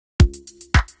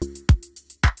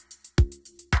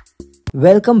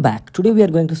Welcome back. Today we are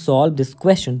going to solve this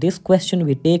question. This question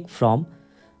we take from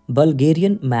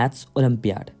Bulgarian Maths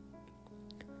Olympiad.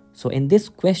 So in this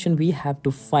question we have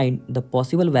to find the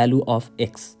possible value of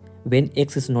x when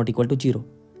x is not equal to 0.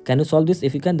 Can you solve this?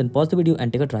 If you can, then pause the video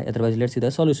and take a try. Otherwise, let's see the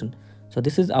solution. So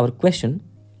this is our question.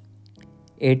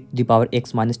 8 to the power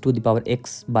x minus 2 to the power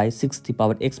x by 6 to the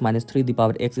power x minus 3 to the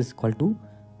power x is equal to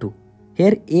 2.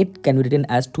 Here 8 can be written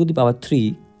as 2 to the power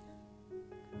 3.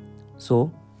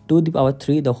 So 2 to the power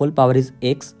 3, the whole power is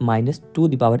x minus 2 to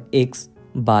the power x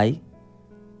by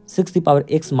 6 to the power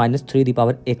x minus 3 to the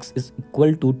power x is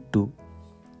equal to 2.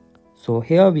 So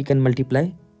here we can multiply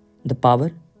the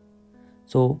power.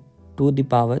 So 2 to the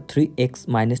power 3x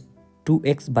minus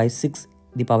 2x by 6 to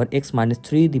the power x minus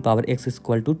 3 to the power x is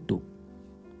equal to 2.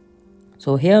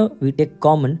 So here we take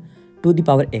common 2 to the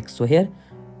power x. So here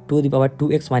 2 to the power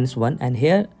 2x minus 1, and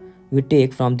here we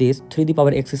take from this 3 to the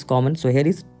power x is common. So here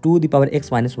is 2 to the power x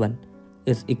minus 1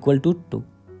 is equal to 2.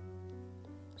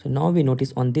 So now we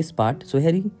notice on this part. So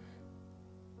here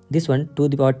this one 2 to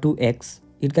the power 2x,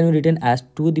 it can be written as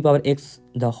 2 to the power x,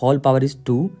 the whole power is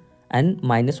 2 and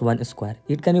minus 1 square.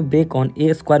 It can be break on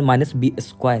a square minus b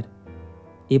square,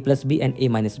 a plus b and a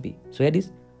minus b. So here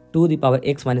is 2 to the power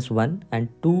x minus 1 and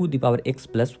 2 to the power x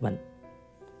plus 1.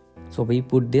 So we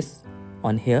put this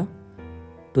on here,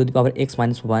 2 to the power x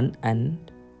minus 1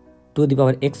 and 2 to the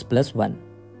power x plus 1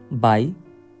 by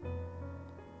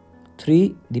 3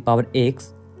 to the power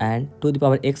x and 2 to the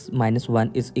power x minus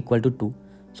 1 is equal to 2.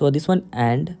 So this one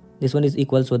and this one is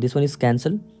equal, so this one is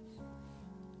cancelled.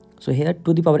 So here 2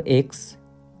 to the power x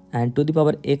and 2 to the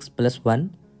power x plus 1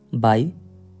 by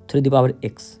 3 to the power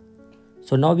x.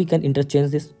 So now we can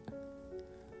interchange this.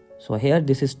 So here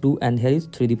this is 2 and here is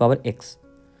 3 to the power x.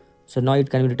 So now it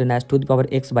can be written as 2 to the power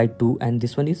x by 2, and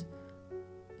this one is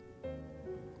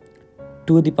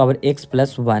 2 to the power x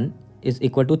plus 1 is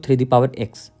equal to 3 to the power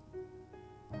x.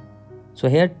 So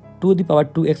here 2 to the power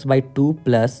 2x by 2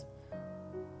 plus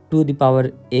 2 to the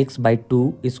power x by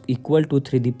 2 is equal to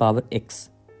 3 to the power x.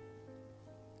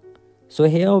 So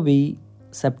here we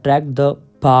subtract the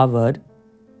power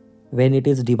when it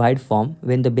is divide form,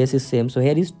 when the base is same. So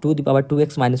here is 2 to the power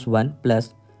 2x minus 1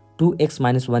 plus 2x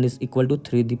minus 1 is equal to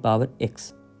 3 to the power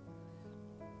x.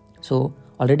 So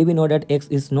already we know that x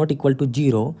is not equal to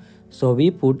 0. So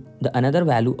we put the another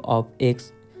value of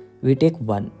x, we take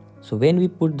 1. So when we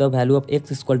put the value of x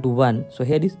is equal to 1, so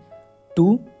here is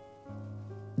 2 to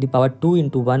the power 2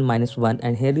 into 1 minus 1,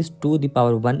 and here is 2 to the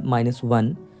power 1 minus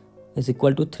 1 is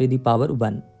equal to 3 to the power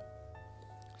 1.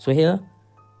 So here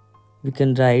we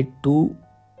can write 2,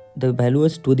 the value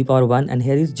is 2 to the power 1, and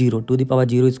here is 0, 2 to the power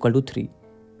 0 is equal to 3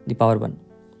 the power 1.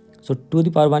 So 2 to the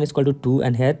power 1 is equal to 2,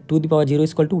 and here 2 to the power 0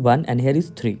 is equal to 1, and here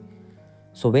is 3.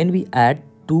 So when we add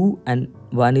 2 and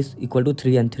 1 is equal to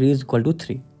 3 and 3 is equal to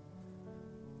 3.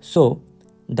 So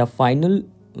the final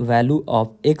value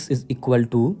of x is equal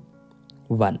to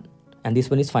 1, and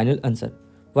this one is final answer.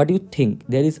 What do you think?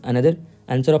 There is another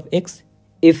answer of x?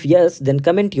 If yes, then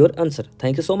comment your answer.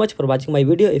 Thank you so much for watching my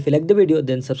video. If you like the video,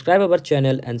 then subscribe our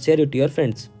channel and share it to your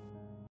friends.